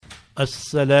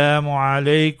السلام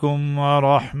عليكم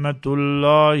ورحمة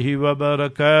الله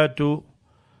وبركاته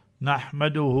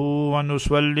نحمده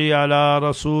ونصلي على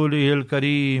رسوله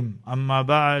الكريم أما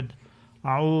بعد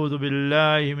أعوذ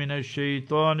بالله من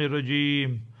الشيطان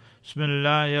الرجيم بسم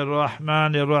الله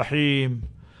الرحمن الرحيم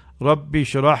رب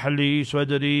اشرح لي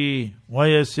صدري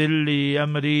ويسر لي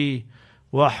أمري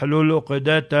واحلل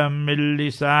عقدة من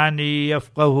لساني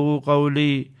يفقه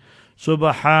قولي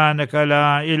سبحانك لا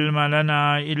علم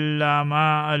لنا إلا ما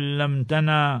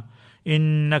علمتنا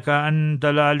إنك أنت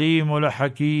العليم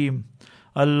الحكيم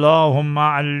اللهم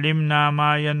علمنا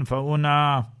ما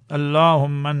ينفعنا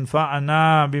اللهم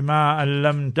انفعنا بما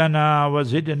علمتنا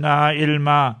وزدنا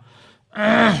علما.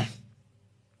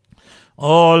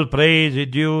 All praise is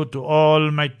due to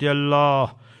Almighty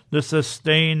Allah, the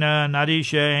sustainer,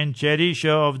 nourisher and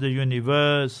cherisher of the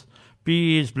universe.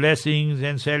 Peace, blessings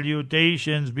and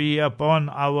salutations be upon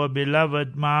our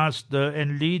beloved Master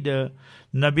and Leader,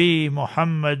 Nabi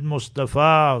Muhammad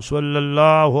Mustafa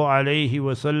sallallahu alayhi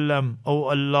wasallam. O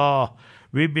Allah,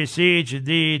 we beseech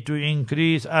Thee to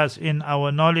increase us in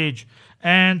our knowledge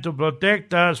and to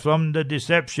protect us from the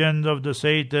deceptions of the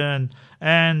Satan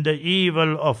and the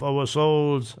evil of our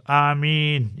souls.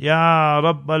 Ameen. Ya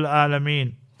Rabbal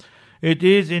Alameen. It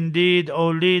is indeed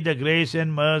only the grace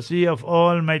and mercy of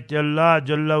Almighty Allah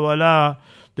Jalla wala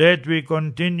that we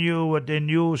continue with a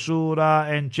new surah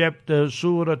and chapter,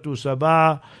 Surah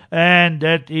Saba, and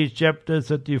that is chapter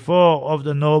 34 of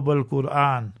the Noble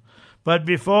Quran. But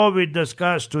before we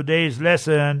discuss today's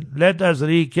lesson, let us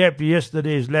recap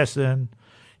yesterday's lesson.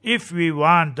 If we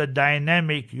want a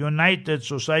dynamic, united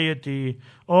society,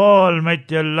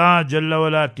 Almighty Allah Jalla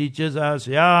wala teaches us,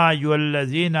 Ya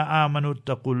ayyuhallazina amanu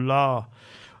taqullah.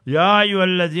 Ya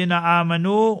ayyuhallazina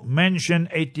amanu mention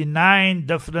 89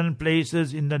 different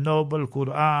places in the Noble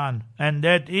Quran, and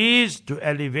that is to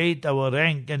elevate our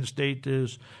rank and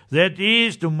status. That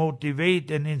is to motivate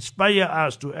and inspire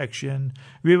us to action.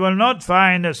 We will not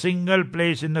find a single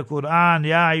place in the Quran,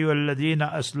 Ya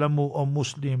ayyuhalladhina aslamu, or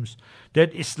Muslims,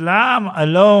 that Islam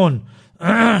alone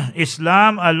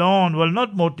will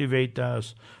not motivate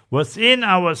us. Within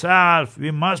ourselves,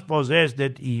 we must possess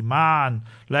that Iman.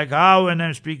 Like how when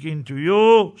I'm speaking to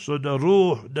you, so the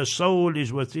Ruh, the soul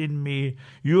is within me.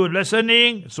 You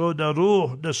listening, so the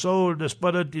Ruh, the soul, the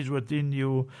spirit is within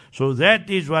you. So that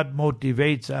is what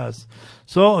motivates us.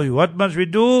 So what must we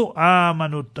do?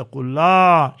 Amanu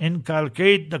taqullah.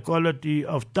 Inculcate the quality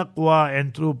of taqwa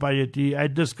and true piety. I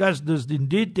discussed this in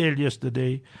detail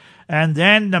yesterday. And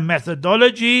then the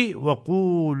methodology,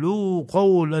 وَقُولُوا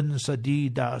قَوْلًا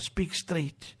سَدِيدًا. Speak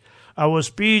straight. Our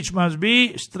speech must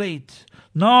be straight.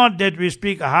 Not that we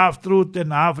speak half-truth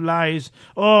and half-lies,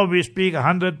 or we speak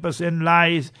 100%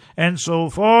 lies, and so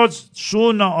forth.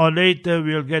 Sooner or later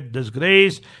we'll get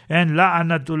disgrace, and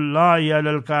la'anatullahi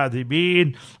alal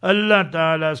kadhibin. Allah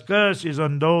Ta'ala's curse is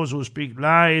on those who speak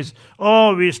lies,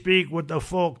 or we speak with a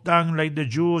forked tongue like the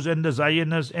Jews and the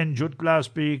Zionists and Jutla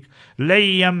speak.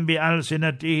 Layyam bi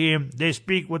al-sinatihim. They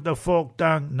speak with a forked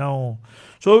tongue. No.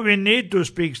 So we need to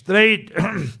speak straight,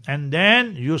 and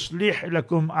then yuslih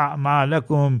lakum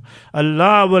a'malakum.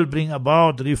 Allah will bring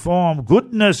about reform,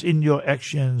 goodness in your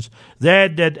actions.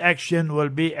 That action will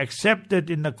be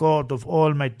accepted in the court of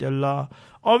Almighty Allah.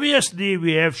 Obviously,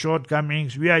 we have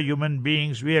shortcomings. We are human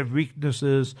beings. We have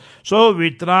weaknesses. So we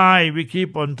try. We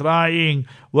keep on trying.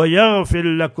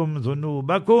 وَيَغْفِرْ لَكُمْ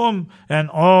ذُنُوبَكُمْ.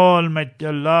 And Almighty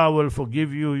Allah will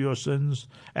forgive you your sins.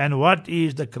 And what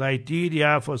is the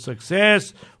criteria for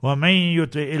success? وَمَنْ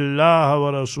يُطِعِ اللَّهَ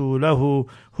وَرَسُولَهُ.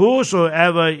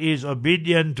 Whosoever is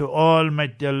obedient to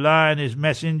Almighty Allah and His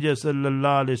Messenger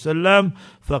sallallahu alaihi wasallam,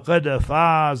 فَقَدْ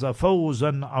فَازَ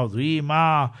فَوْزًا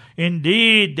عَظِيمًا.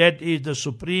 Indeed, that is the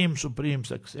supreme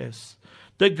success.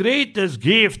 The greatest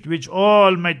gift which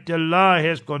Almighty Allah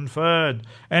has conferred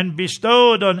and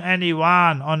bestowed on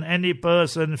anyone, on any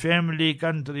person, family,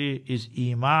 country, is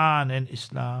Iman and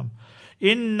Islam.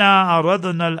 Inna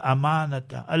aradna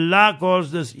al-amanata. Allah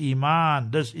calls this Iman,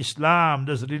 this Islam,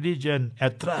 this religion a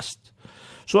trust.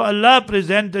 So Allah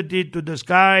presented it to the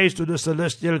skies, to the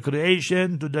celestial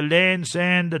creation, to the land,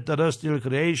 sand, the terrestrial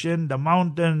creation, the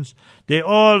mountains. They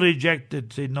all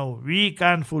rejected, say, no, we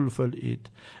can't fulfill it.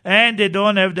 And they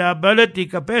don't have the ability,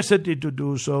 capacity to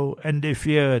do so. And they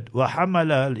feared.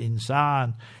 وَحَمَلَهَا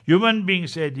الْإِنسَانِ. Human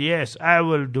beings said, yes, I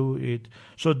will do it.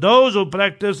 So those who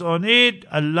practice on it,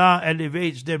 Allah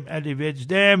elevates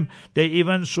them. They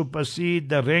even supersede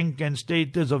the rank and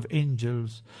status of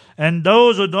angels. And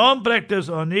those who don't practice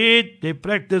on it, they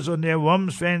practice on their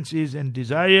whims, fancies and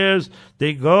desires.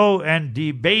 They go and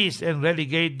debase and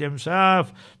relegate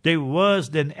themselves. They worse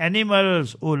than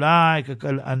animals. Ulaika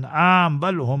kal an'am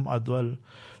bal hum adwal.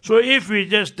 So if we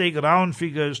just take round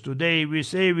figures today, we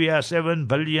say we are 7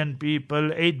 billion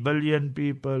people, 8 billion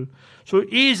people. So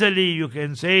easily you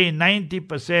can say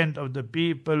 90% of the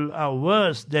people are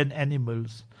worse than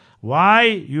animals. Why?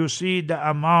 You see the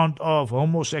amount of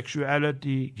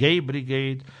homosexuality, gay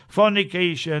brigade,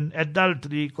 fornication,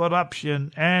 adultery,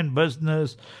 corruption, and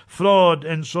business, fraud,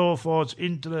 and so forth,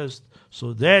 interest.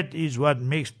 So that is what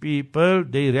makes people,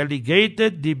 they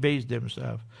relegated, debase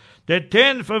themselves. The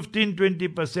 10, 15,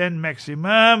 20%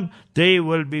 maximum, they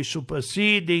will be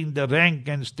superseding the rank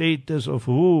and status of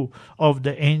who? Of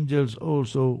the angels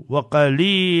also.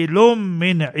 وَقَلِيلٌ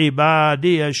مِّنْ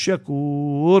عِبَادِيَ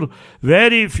الشَّكُورِ.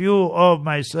 Very few of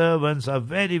my servants are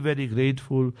very, very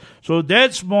grateful. So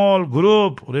that small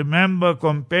group, remember,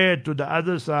 compared to the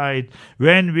other side,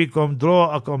 when we draw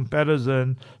a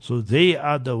comparison, so they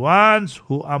are the ones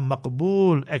who are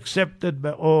maqbool, accepted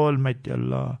by Almighty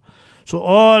Allah. So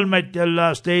Almighty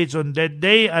Allah states on that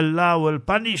day, Allah will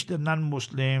punish the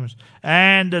non-Muslims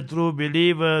and the true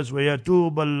believers.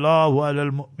 وَيَتُوبَ اللَّهُ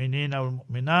عَلَى الْمُؤْمِنِينَ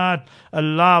وَالْمُؤْمِنَاتِ.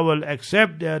 Allah will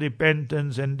accept their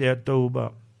repentance and their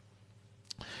tawbah.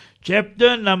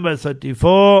 Chapter number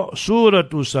 34,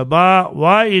 Surah Saba.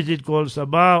 Why is it called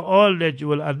Saba? All that you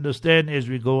will understand as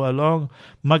we go along.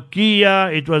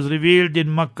 Makkiyah, it was revealed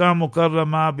in Makkah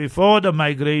Mukarramah before the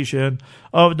migration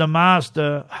of the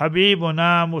Master,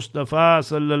 Habibuna Mustafa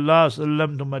Sallallahu Alaihi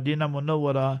Wasallam to Medina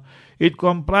Munawwara. It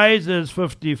comprises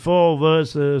 54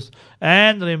 verses,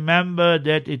 and remember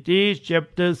that it is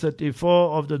chapter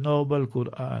 34 of the Noble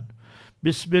Quran.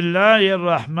 Bismillahir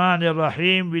Rahmanir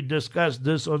Rahim. We discussed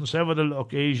this on several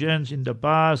occasions in the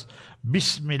past.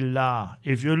 Bismillah.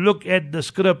 If you look at the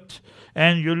script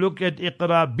and you look at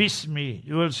Iqra Bismi,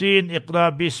 you will see in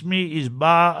Iqra Bismi is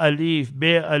Ba Alif,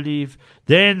 Be Alif,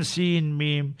 then Sin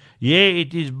Mim.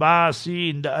 It is Ba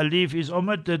Sin. The Alif is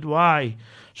omitted. Why?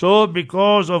 So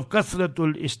because of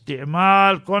kathratul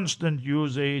isti'mal, constant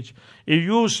usage. If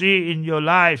you see in your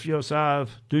life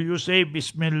yourself, do you say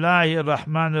Bismillahir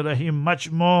Rahmanir Rahim much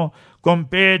more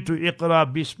compared to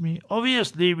Iqra Bismi?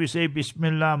 Obviously we say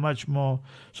Bismillah much more.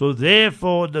 So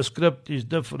therefore the script is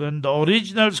different. The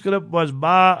original script was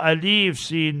Ba Alif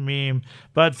Sin Mim,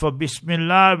 but for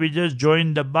Bismillah we just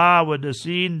join the Ba with the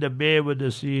Sin, the Be with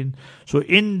the Sin. So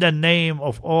in the name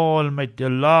of Almighty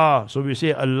Allah, so we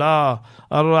say Allah.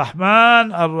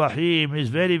 Ar-Rahman Ar-Rahim is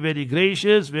very, very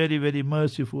gracious, very, very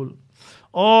merciful.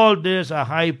 All this are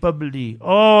hyperbole,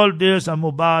 all this are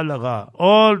mubalagha,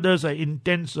 all this are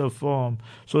intensive form.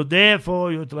 So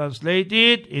therefore you translate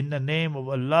it in the name of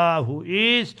Allah, who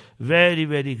is very,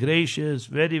 very gracious,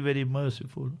 very, very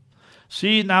merciful.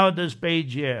 See now this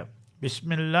page here.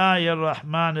 Bismillahir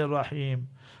Rahmanir Rahim.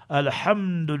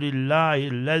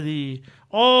 Alhamdulillahi alladhi.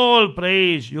 All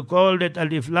praise, you call it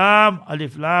alif lam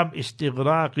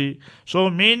istighraqi. So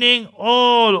meaning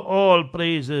all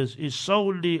praises is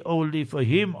solely only for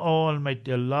Him,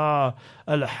 Almighty Allah.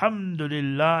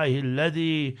 Alhamdulillahi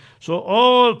alladhi. So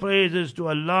all praises to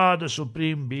Allah, the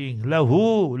Supreme Being.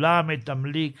 Lahu lam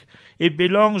tamlik. It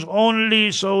belongs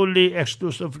only, solely,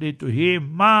 exclusively to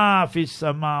Him. Ma fis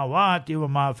samawati wa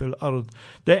ma fil ard.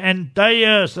 The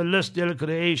entire celestial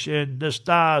creation, the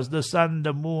stars, the sun,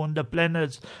 the moon, the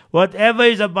planets, whatever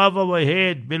is above our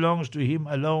head belongs to Him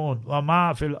alone. Wa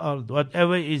ma fil ard.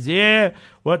 Whatever is there,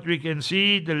 what we can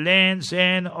see, the land,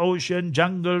 sand, ocean,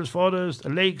 jungles, forests,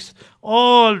 lakes,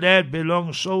 all that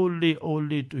belongs solely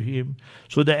only to Him.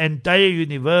 So the entire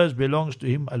universe belongs to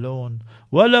Him alone.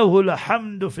 وَلَهُ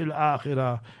الْحَمْدُ فِي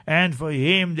الْآخِرَةِ. And for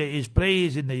Him there is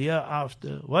praise in the year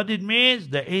after. What it means?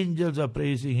 The angels are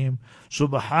praising Him.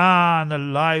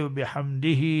 Subhanallah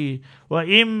bihamdihi wa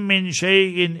im min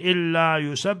shay'in illa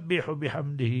yusabbihu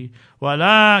bihamdihi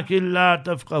walakin la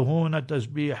tafqahuna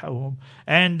tasbihahum.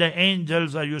 And the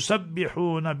angels are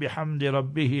yusabbihuna bihamdi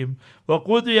rabbihim wa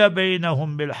qudiya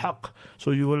baynahum bil haqq.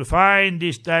 So you will find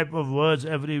this type of words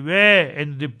everywhere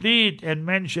and repeat and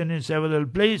mentioned in several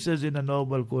places in the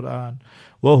Noble Quran.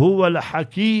 وَهُوَ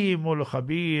الْحَكِيمُ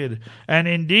الْخَبِيرُ. And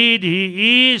indeed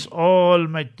He is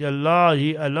Almighty Allah.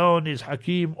 He alone is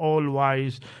Hakim,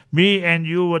 all-wise. Me and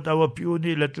you with our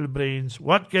puny little brains,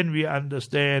 what can we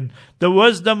understand? The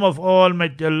wisdom of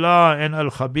Almighty Allah and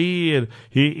Al-Khabir.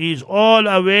 He is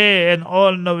all-aware and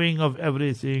all-knowing of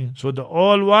everything. So the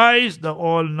all-wise, the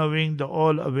all-knowing, the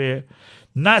all-aware.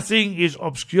 Nothing is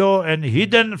obscure and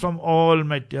hidden from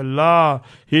Almighty Allah.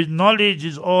 His knowledge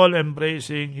is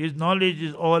all-embracing. His knowledge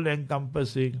is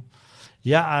all-encompassing.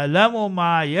 يَعْلَمُ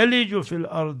مَا يَلِجُ فِي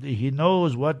الْأَرْضِ. He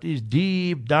knows what is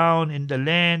deep down in the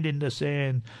land, in the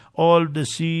sand. All the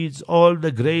seeds, all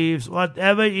the graves,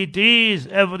 whatever it is,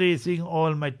 everything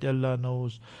Almighty Allah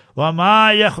knows.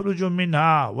 وَمَا يَخْرُجُ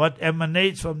مِنْهَا. What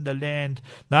emanates from the land.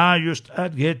 Now you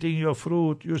start getting your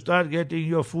fruit, you start getting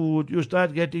your food, you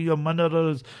start getting your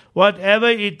minerals. Whatever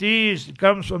it is, it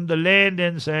comes from the land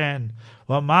and sand.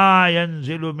 وَمَا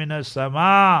يَنْزِلُ مِنَ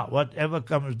السَّمَاءِ. Whatever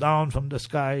comes down from the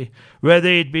sky, whether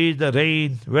it be the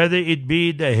rain, whether it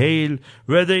be the hail,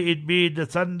 whether it be the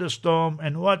thunderstorm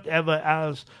and whatever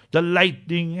else, the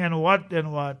lightning and what.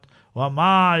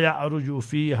 وَمَا يَعْرُجُ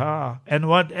فِيهَا. And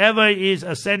whatever is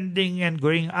ascending and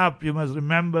going up, you must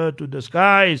remember, to the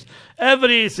skies,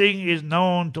 everything is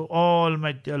known to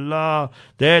Almighty Allah,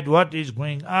 that what is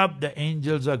going up, the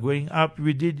angels are going up.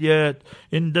 We did yet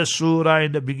in the surah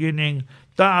in the beginning,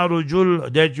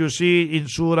 Ta'arujul, that you see in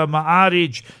Surah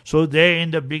Ma'arij. So there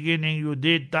in the beginning you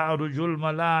did Ta'arujul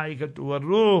Malaikatu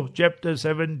Warruh, chapter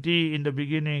 70 in the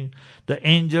beginning. The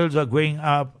angels are going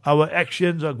up, our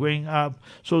actions are going up.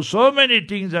 So many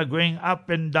things are going up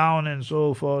and down and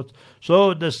so forth.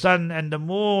 So the sun and the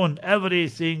moon,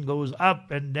 everything goes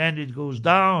up and then it goes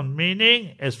down.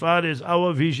 Meaning, as far as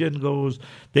our vision goes,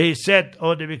 they set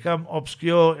or they become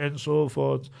obscure and so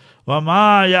forth.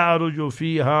 وَمَا يَعْرُجُ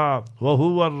فِيهَا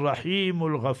وَهُوَ الرَّحِيمُ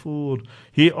الْغَفُورُ.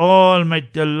 He,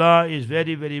 Almighty Allah, is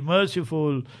very, very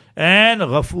merciful and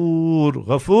Ghafoor.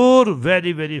 Ghafoor,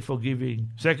 very, very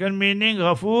forgiving. Second meaning,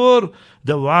 Ghafoor,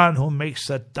 the one who makes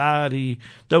sattari,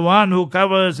 the one who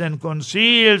covers and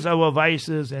conceals our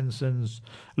vices and sins.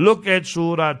 Look at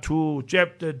Surah 2,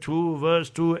 chapter 2, verse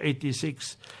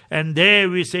 286. And there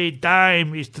we say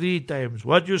time is 3 times.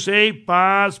 What you say?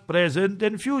 Past, present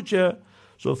and future.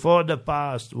 So for the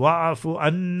past, wa'afu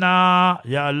anna,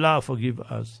 Ya Allah, forgive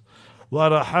us.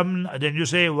 Warahamna, then you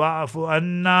say wa'afu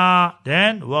anna,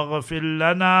 then waghfir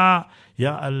lana,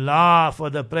 Ya Allah, for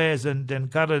the present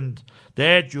and current,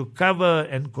 that you cover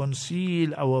and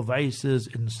conceal our vices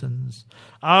and sins.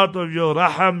 Out of your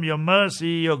raham, your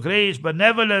mercy, your grace,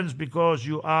 benevolence, because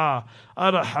you are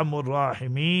Arhamur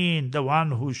Rahimin, the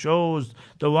one who shows,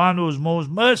 the one who is most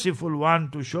merciful one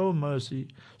to show mercy.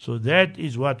 So that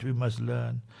is what we must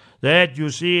learn. That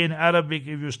you see in Arabic,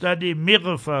 if you study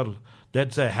mighfar,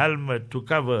 that's a helmet to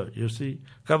cover, you see,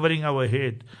 covering our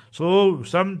head. So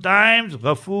sometimes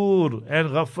Ghafoor and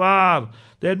Ghaffar,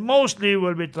 that mostly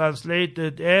will be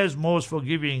translated as most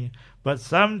forgiving. But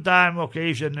sometime,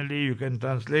 occasionally, you can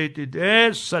translate it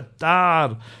as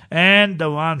Sattar, and the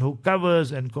one who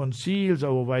covers and conceals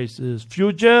our vices.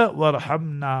 Future,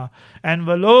 Warhamna,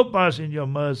 envelope us in your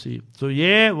mercy. So,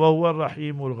 yeah, Wahuwa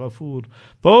Rahimul Ghafoor.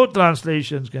 Both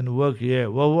translations can work here.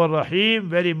 Wahuwa Rahim,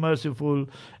 very merciful,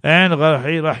 and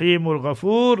Rahimul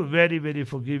Ghafoor, very, very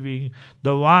forgiving.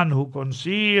 The one who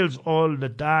conceals all the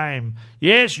time.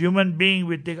 Yes, human being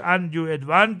will take undue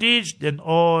advantage, then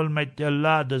Almighty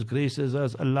Allah does graces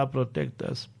us, Allah protect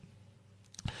us.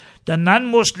 The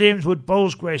non-Muslims would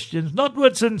pose questions, not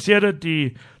with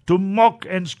sincerity, to mock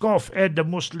and scoff at the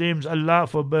Muslims, Allah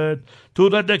forbid, to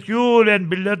ridicule and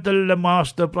belittle the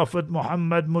Master Prophet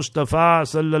Muhammad Mustafa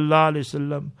sallallahu alaihi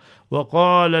wasallam.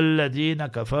 وَقَالَ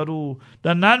الَّذِينَ كَفَرُوا.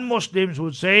 The non-Muslims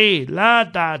would say,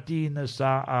 لَا تَعْتِينَ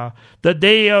السَّاعَةِ. The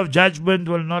day of judgment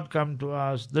will not come to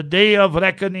us. The day of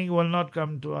reckoning will not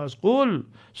come to us. قُل,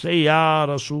 say, Ya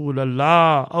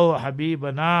Rasulullah, O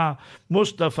Habibana,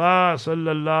 Mustafa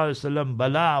sallallahu alaihi wasallam,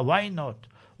 Bala, why not?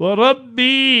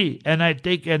 وَرَبِّي, and I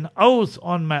take an oath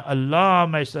on my Allah,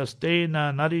 my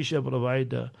sustainer, nourisher,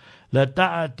 provider.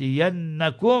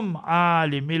 لَتَعْتِيَنَّكُمْ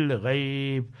عَالِمِ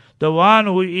الْغَيْبِ. The one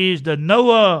who is the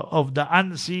knower of the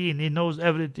unseen, he knows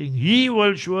everything. He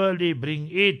will surely bring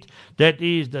it. That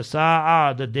is the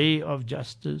Sa'ah, the day of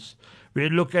justice. We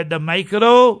look at the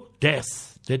micro,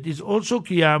 death. That is also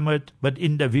Qiyamah, but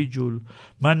individual.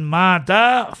 Man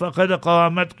mata faqad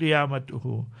qamat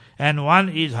qiyamatuhu. And one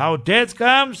is how death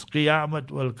comes, Qiyamah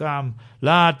will come.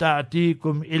 La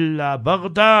ta'atikum illa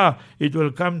baghta. It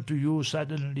will come to you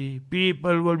suddenly.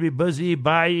 People will be busy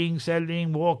buying,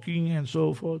 selling, walking and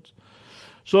so forth.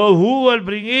 So who will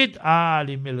bring it?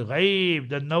 Alimul Ghaib,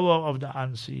 the knower of the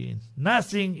unseen.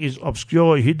 Nothing is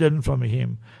obscure, hidden from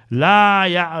him. La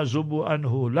ya'zubu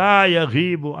anhu, la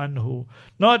yaghibu anhu.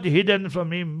 Not hidden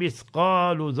from him,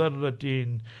 mithqalu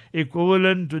dharratin,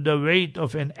 equivalent to the weight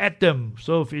of an atom.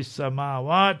 So fi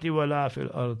samawati wa la fil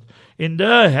ard. in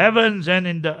the heavens and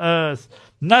in the earth,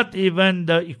 not even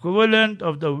the equivalent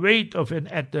of the weight of an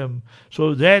atom.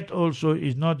 So that also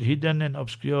is not hidden and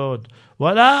obscured.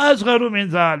 وَلَا أَصْغَرُ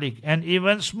مِنْ ذَلِكَ, and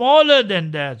even smaller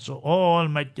than that. So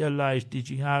Almighty Allah is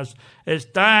teaching us, as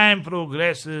time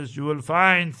progresses, you will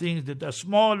find things that are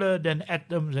smaller than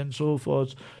atoms and so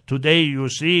forth. Today you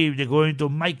see they're going to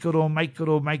micro,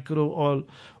 all.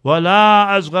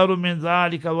 وَلَا أَصْغَرُ مِنْ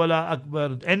ذَلِكَ وَلَا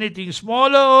أَكْبَرُ. Anything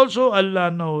smaller also Allah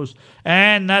knows,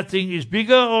 and nothing is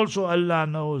bigger also Allah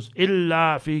knows.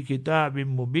 إِلَّا فِي كِتَابٍ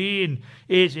مُبِينٍ,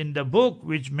 is in the book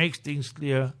which makes things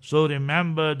clear. So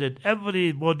remember that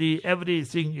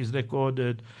everything is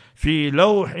recorded. فِي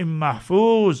لَوْحٍ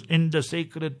مَحْفُوظٍ, in the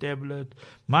sacred tablet.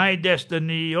 My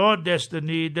destiny, your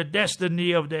destiny, the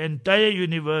destiny of the entire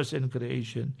universe and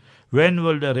creation. When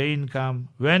will the rain come?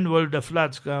 When will the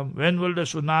floods come? When will the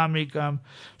tsunami come?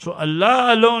 So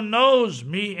Allah alone knows.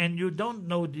 Me and you don't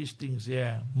know these things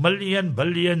here. Million,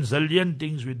 billion, zillion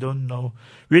things we don't know.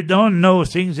 We don't know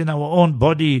things in our own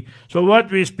body. So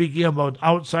what we're speaking about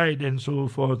outside and so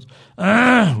forth.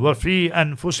 وَفِي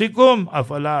أَنفُسِكُمْ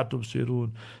أَفَلَا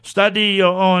تُبْصِرُونَ. Study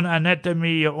your own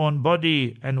anatomy, your own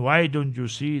body. And why don't you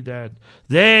see that?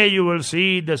 There you will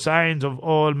see the signs of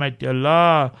Almighty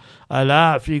Allah.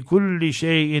 ألا في كل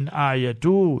شيء آية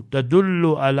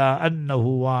تدل على أنه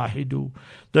واحد.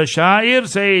 The Shair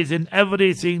says, in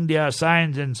everything there are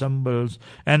signs and symbols,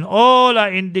 and all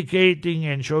are indicating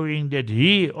and showing that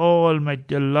He,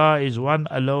 Almighty Allah, is one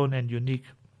alone and unique.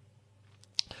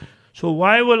 So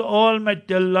why will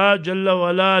Almighty Allah Jalla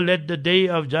wala let the day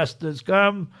of justice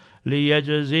come?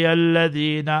 لِيَجْزِيَ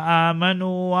الَّذِينَ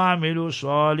آمَنُوا وَعَمِلُوا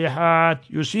الصَّالِحَاتِ.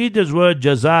 You see this word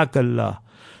Jazakallah.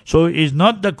 So it's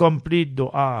not the complete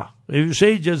dua. If you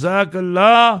say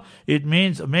Jazakallah, it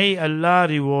means may Allah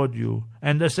reward you.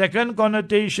 And the second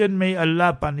connotation, may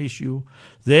Allah punish you.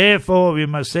 Therefore, we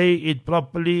must say it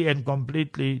properly and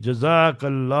completely.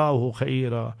 Jazakallahu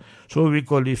khaira. So we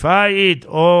qualify it.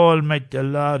 Almighty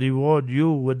Allah reward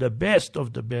you with the best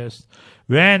of the best.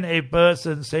 When a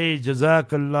person says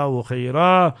Jazakallahu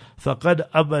khaira, faqad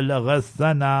abalagha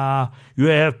thana, you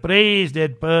have praised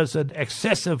that person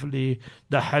excessively.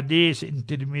 The hadith in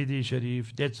Tirmidhi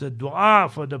Sharif, that's a dua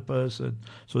for the person.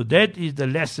 So that is the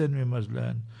lesson we must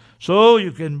learn. So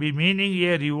you can be meaning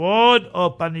here reward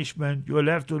or punishment. You will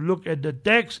have to look at the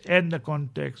text and the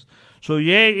context. So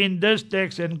here in this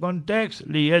text and context,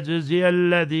 لِيَجْزِيَ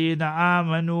الَّذِينَ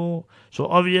آمَنُوا. So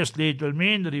obviously it will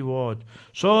mean reward.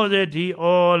 So that He,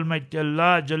 Almighty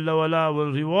Allah Jalla wala,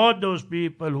 will reward those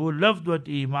people who lived with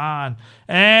Iman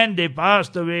and they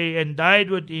passed away and died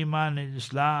with Iman in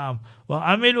Islam.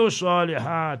 وَعَمِلُوا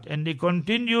الصَّالِحَاتِ, and they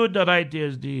continued the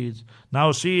righteous deeds.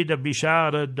 Now see the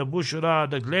bisharat, the bushra,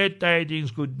 the glad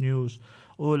tidings, good news.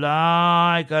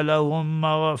 أُولَٰئِكَ لَهُمْ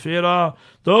مَغْفِرَةٌ.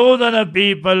 Those are the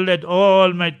people that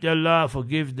Almighty Allah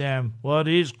forgive them.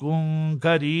 وَرِزْقٌ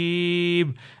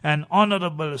كَرِيمٌ, and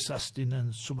honorable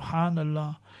sustenance.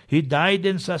 Subhanallah. He died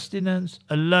in sustenance.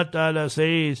 Allah Ta'ala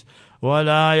says,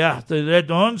 وَلَا يَحْتَجِ. They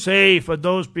don't say for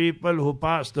those people who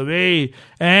passed away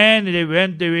and they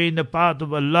went away in the path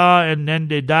of Allah and then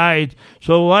they died.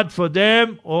 So what for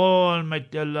them?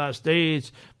 Almighty Allah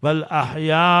states, بَلْ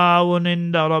أَحْيَاءٌ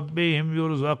عِنْدَ رَبِّهِمْ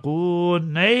يُرْزَقُونَ.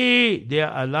 Nay, they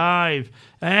are alive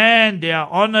and they are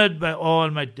honored by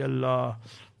Almighty Allah.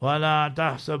 وَلَا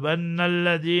تَحْسَبَنَّ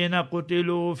الَّذِينَ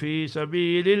قُتِلُوا فِي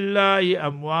سَبِيلِ اللَّهِ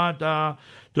أَمْوَاتًا.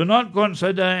 Do not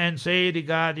consider and say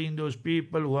regarding those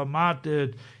people who are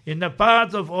martyred in the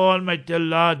path of Almighty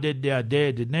Allah that they are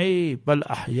dead. Nay, بَلْ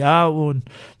أَحْيَاءٌ.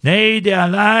 Nay, they are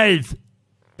alive.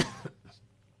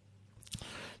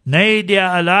 Nay, they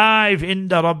are alive in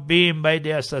the Rabbim, by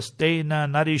their sustainer,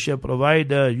 nourisher,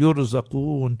 provider,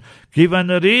 yurzaqoon, given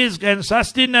rizq and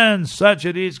sustenance, such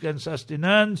rizq and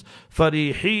sustenance,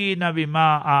 farihina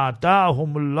bima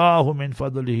atahumullahu min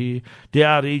fadlihi. They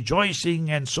are rejoicing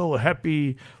and so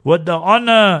happy with the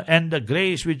honor and the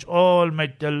grace which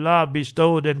Almighty Allah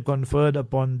bestowed and conferred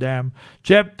upon them.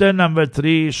 Chapter number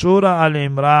 3, Surah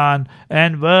Al-Imran,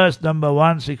 and verse number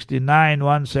 169,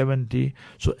 170.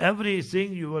 So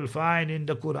everything you will find in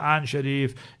the Quran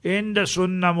Sharif, in the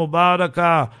Sunnah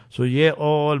Mubarakah. So here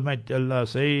Almighty Allah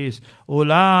says,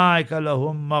 أُولَٰئِكَ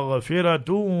لَهُمْ مَغْفِرَةٌ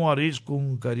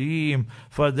وَرِزْقٌ كَرِيمٌ.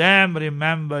 For them,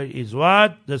 remember, is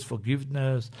what? This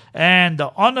forgiveness and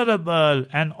the honorable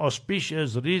and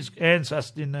auspicious rizq and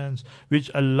sustenance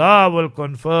which Allah will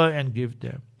confer and give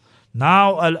them.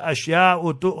 Now,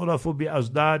 al-ashya'u tu'rafu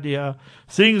bi-azdadiha.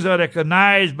 Things are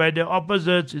recognized by their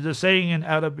opposites, is a saying in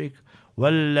Arabic.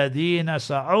 وَالَّذِينَ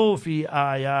سَعُوا فِي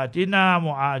آيَاتِنَا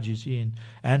مُعَاجِزِينَ.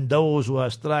 and those who are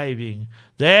striving,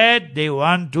 that they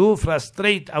want to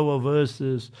frustrate our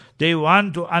verses, they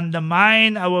want to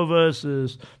undermine our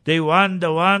verses, they want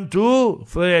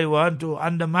to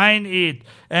undermine it,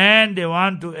 and they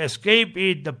want to escape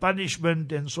it, the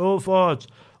punishment and so forth.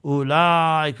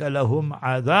 أُولَٰئِكَ لَهُمْ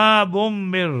عَذَابٌ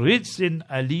مِّن رِجْزٍ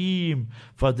أَلِيمٌ.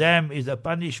 For them is a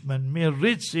punishment, مِّن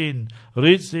رِجْزٍ.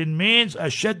 Rijzin means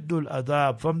ashaddul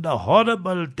adab, from the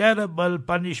horrible, terrible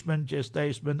punishment,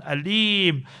 chastisement,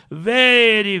 alim,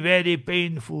 very, very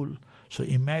painful. So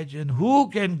imagine, who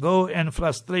can go and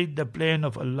frustrate the plan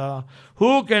of Allah?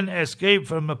 Who can escape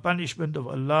from the punishment of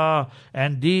Allah?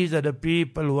 And these are the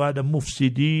people who are the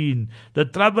mufsideen, the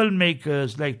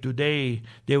troublemakers like today.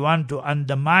 They want to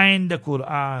undermine the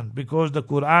Quran, because the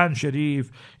Quran Sharif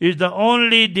is the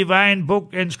only divine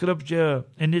book and scripture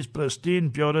in its pristine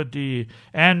purity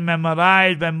and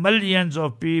memorized by millions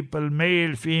of people,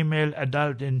 male, female,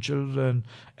 adult and children,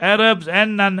 Arabs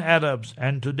and non-Arabs.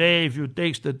 And today, if you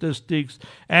take statistics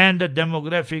and the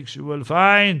demographics, you will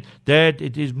find that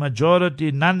it is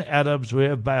majority non-Arabs who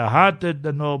have by-hearted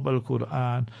the noble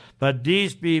Quran. But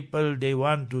these people, they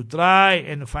want to try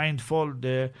and find fault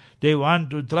there. They want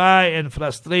to try and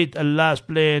frustrate Allah's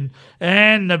plan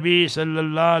and Nabi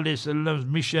sallallahu alaihi wasallam's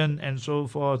mission and so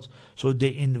forth. So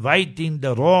they inviting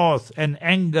the wrath and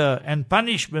anger and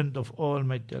punishment of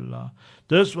Almighty Allah.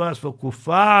 This was for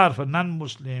kuffar, for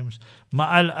non-Muslims.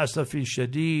 Ma'al asafi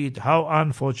shadid, how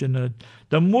unfortunate.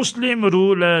 The Muslim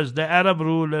rulers, the Arab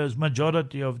rulers,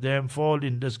 majority of them fall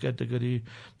in this category.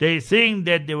 They think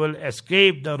that they will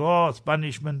escape the wrath,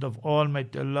 punishment of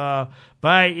Almighty Allah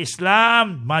by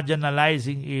Islam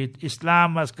marginalizing it.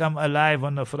 Islam must come alive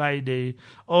on a Friday,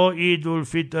 or Eidul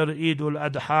Fitr, Eidul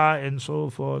Adha and so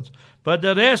forth. But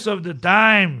the rest of the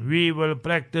time, we will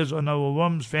practice on our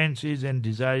whims, fancies and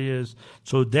desires.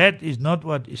 So that is not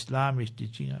what Islam is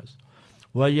teaching us.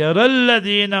 وَيَرَى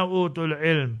الَّذِينَ أُوتُوا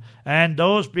الْعِلْمِ. And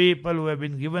those people who have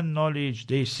been given knowledge,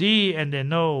 they see and they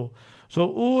know. So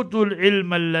أُوتُوا الْعِلْمَ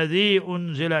الَّذِي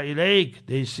أُنزِلَ إِلَيْكَ.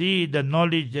 They see the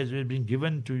knowledge that has been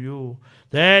given to you,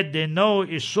 that they know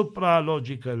is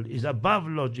supra-logical, is above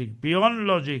logic, beyond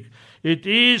logic. It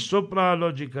is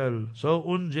supra-logical. So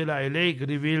unzila ilayk,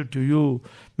 revealed to you.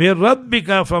 Min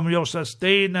rabbika, from your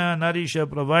sustainer, nourisher,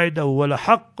 provider, wal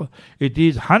haqq. It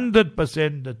is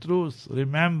 100% the truth.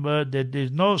 Remember that there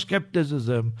is no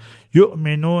skepticism.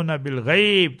 Yu'minuna bil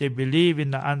ghaib. They believe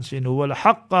in the unseen. Wal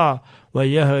haqqa wa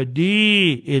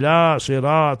yahdi ila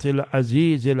siratil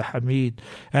azizil hamid.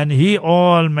 And He,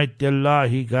 Almighty Allah,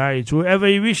 He guides whoever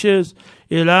He wishes.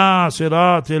 Ila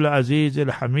siratil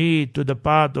azizil hamid, to the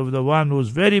path of the one who is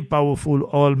very powerful,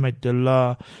 Almighty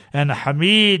Allah. And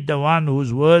Hamid, the one who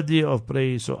is worthy of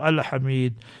praise. So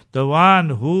Al-Hamid, the one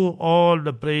who all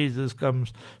the praises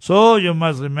comes. So you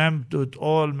must remember to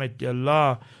Almighty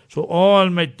Allah. So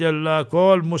Almighty Allah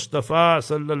called Mustafa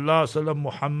sallallahu alaihi wasallam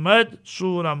Muhammad,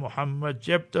 Surah Muhammad,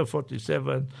 chapter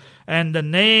 47. And the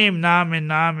name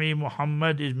Nami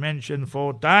Muhammad is mentioned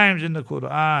 4 times in the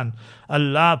Quran.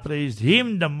 Allah praised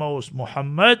him the most,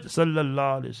 Muhammad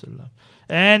sallallahu alaihi wasallam.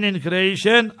 And in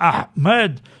creation,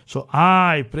 Ahmad. So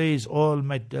I praise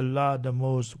Almighty Allah the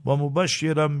most.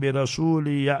 وَمُبَشِّرًا بِرَسُولِ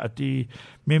يَأْتِي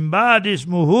مِنْ بَعْدِ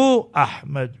اسْمُهُ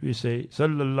Ahmad, we say,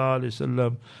 sallallahu alaihi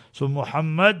wasallam. So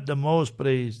Muhammad the most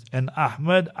praised, and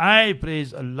Ahmad, I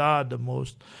praise Allah the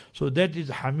most. So that is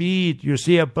Hamid. You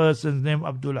see a person's name,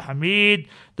 Abdul Hamid,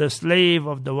 the slave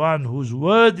of the one who's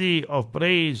worthy of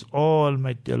praise,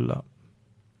 Almighty Allah.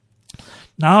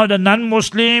 Now the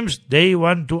non-Muslims, they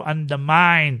want to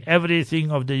undermine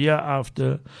everything of the year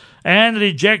after and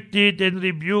reject it and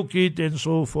rebuke it and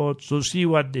so forth. So see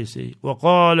what they say.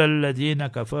 وَقَالَ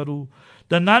الَّذِينَ كَفَرُوا.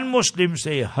 The non-Muslims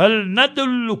say, هَلْ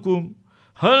نَدُلُّكُمْ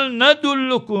هَلْ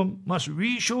نَدُلُّكُمْ. Must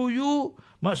we show you?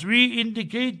 Must we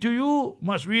indicate to you?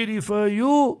 Must we refer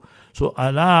you? So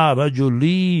ala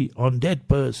rajuli, on that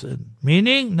person,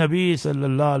 meaning Nabi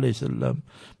sallallahu alaihi wasallam.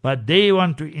 But they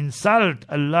want to insult,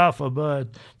 Allah forbid.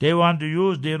 They want to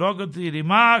use derogatory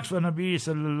remarks for Nabi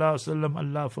sallallahu alaihi wasallam,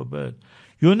 Allah forbid.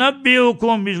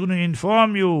 Yunabbiukum, is going to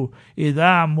inform you,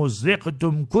 إِذَا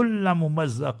مُزِّقْتُمْ كُلَّ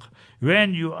مُمَزَّقٍ.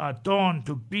 When you are torn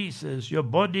to pieces, your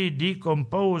body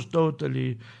decomposed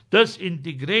totally,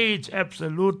 disintegrates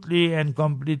absolutely and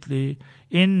completely.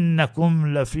 إِنَّكُمْ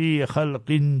لَفِي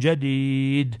خَلْقٍ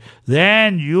جَدِيدٍ.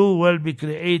 Then you will be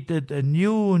created a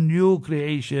new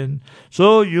creation.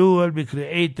 So you will be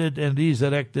created and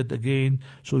resurrected again.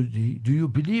 So do you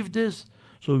believe this?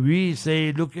 So we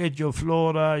say, look at your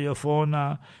flora, your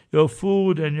fauna. your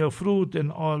food and your fruit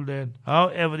and all that. How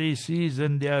every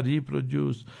season they are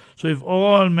reproduced. So if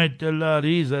Almighty Allah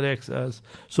resurrects us,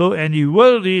 and He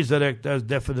will resurrect us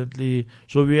definitely,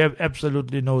 so we have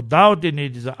absolutely no doubt in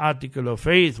it. It's an article of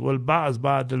faith. Wal ba'as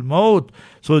ba'dal maut.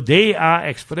 So they are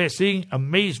expressing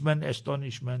amazement,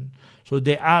 astonishment. So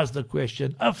they ask the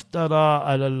question, Aftara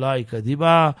alallahi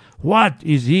kadiba. What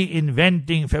is he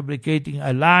inventing, fabricating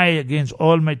a lie against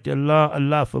Almighty Allah?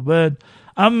 Allah forbid.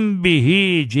 Am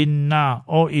bihi jinnah.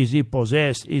 Or is he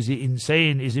possessed? Is he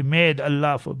insane? Is he mad?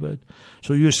 Allah forbid.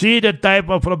 So you see the type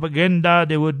of propaganda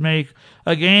they would make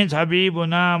against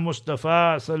Habibuna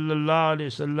Mustafa sallallahu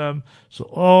alayhi wasallam. So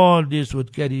all this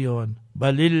would carry on.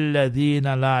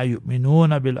 Balilladina la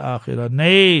yu'minuna bil akhirah.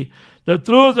 Nay, the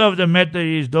truth of the matter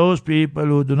is those people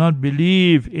who do not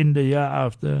believe in the year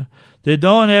after, they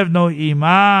don't have no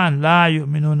iman, la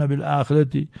yu'minuna bil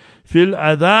akhirati, fil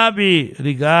adhabi,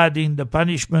 regarding the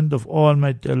punishment of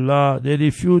Almighty Allah. They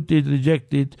refute it,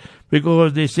 reject it,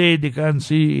 because they say they can't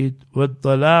see it.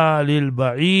 وَالضَّلَالِ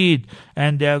الْبَعِيدِ,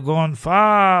 and they are gone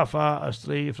far, far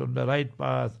astray from the right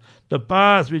path, the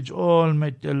path which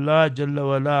Almighty Allah Jalla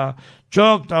wala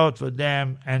chalked out for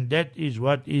them. And that is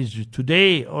what is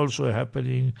today also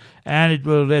happening, and it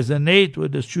will resonate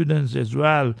with the students as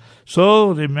well.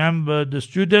 So remember, the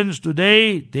students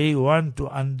today, they want to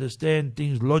understand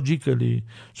things logically.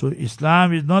 So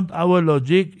Islam is not our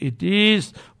logic, it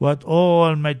is what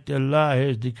Almighty Allah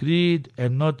has decreed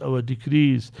and not our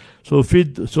decrees. So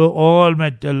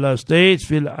Almighty Allah states,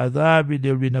 fil adhabi,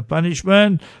 there will be a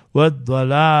punishment,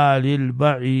 وَالضَّلَالِ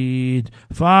الْبَعِيدِ,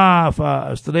 far,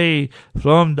 far astray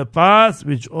from the path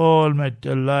which Almighty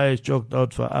Allah has chalked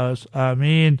out for us.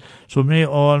 Ameen. So may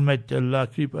Almighty Allah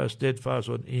keep us steadfast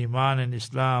on Iman and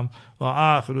Islam.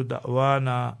 Wa akhiru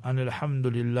da'wana anil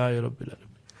hamdulillahi rabbil alamin.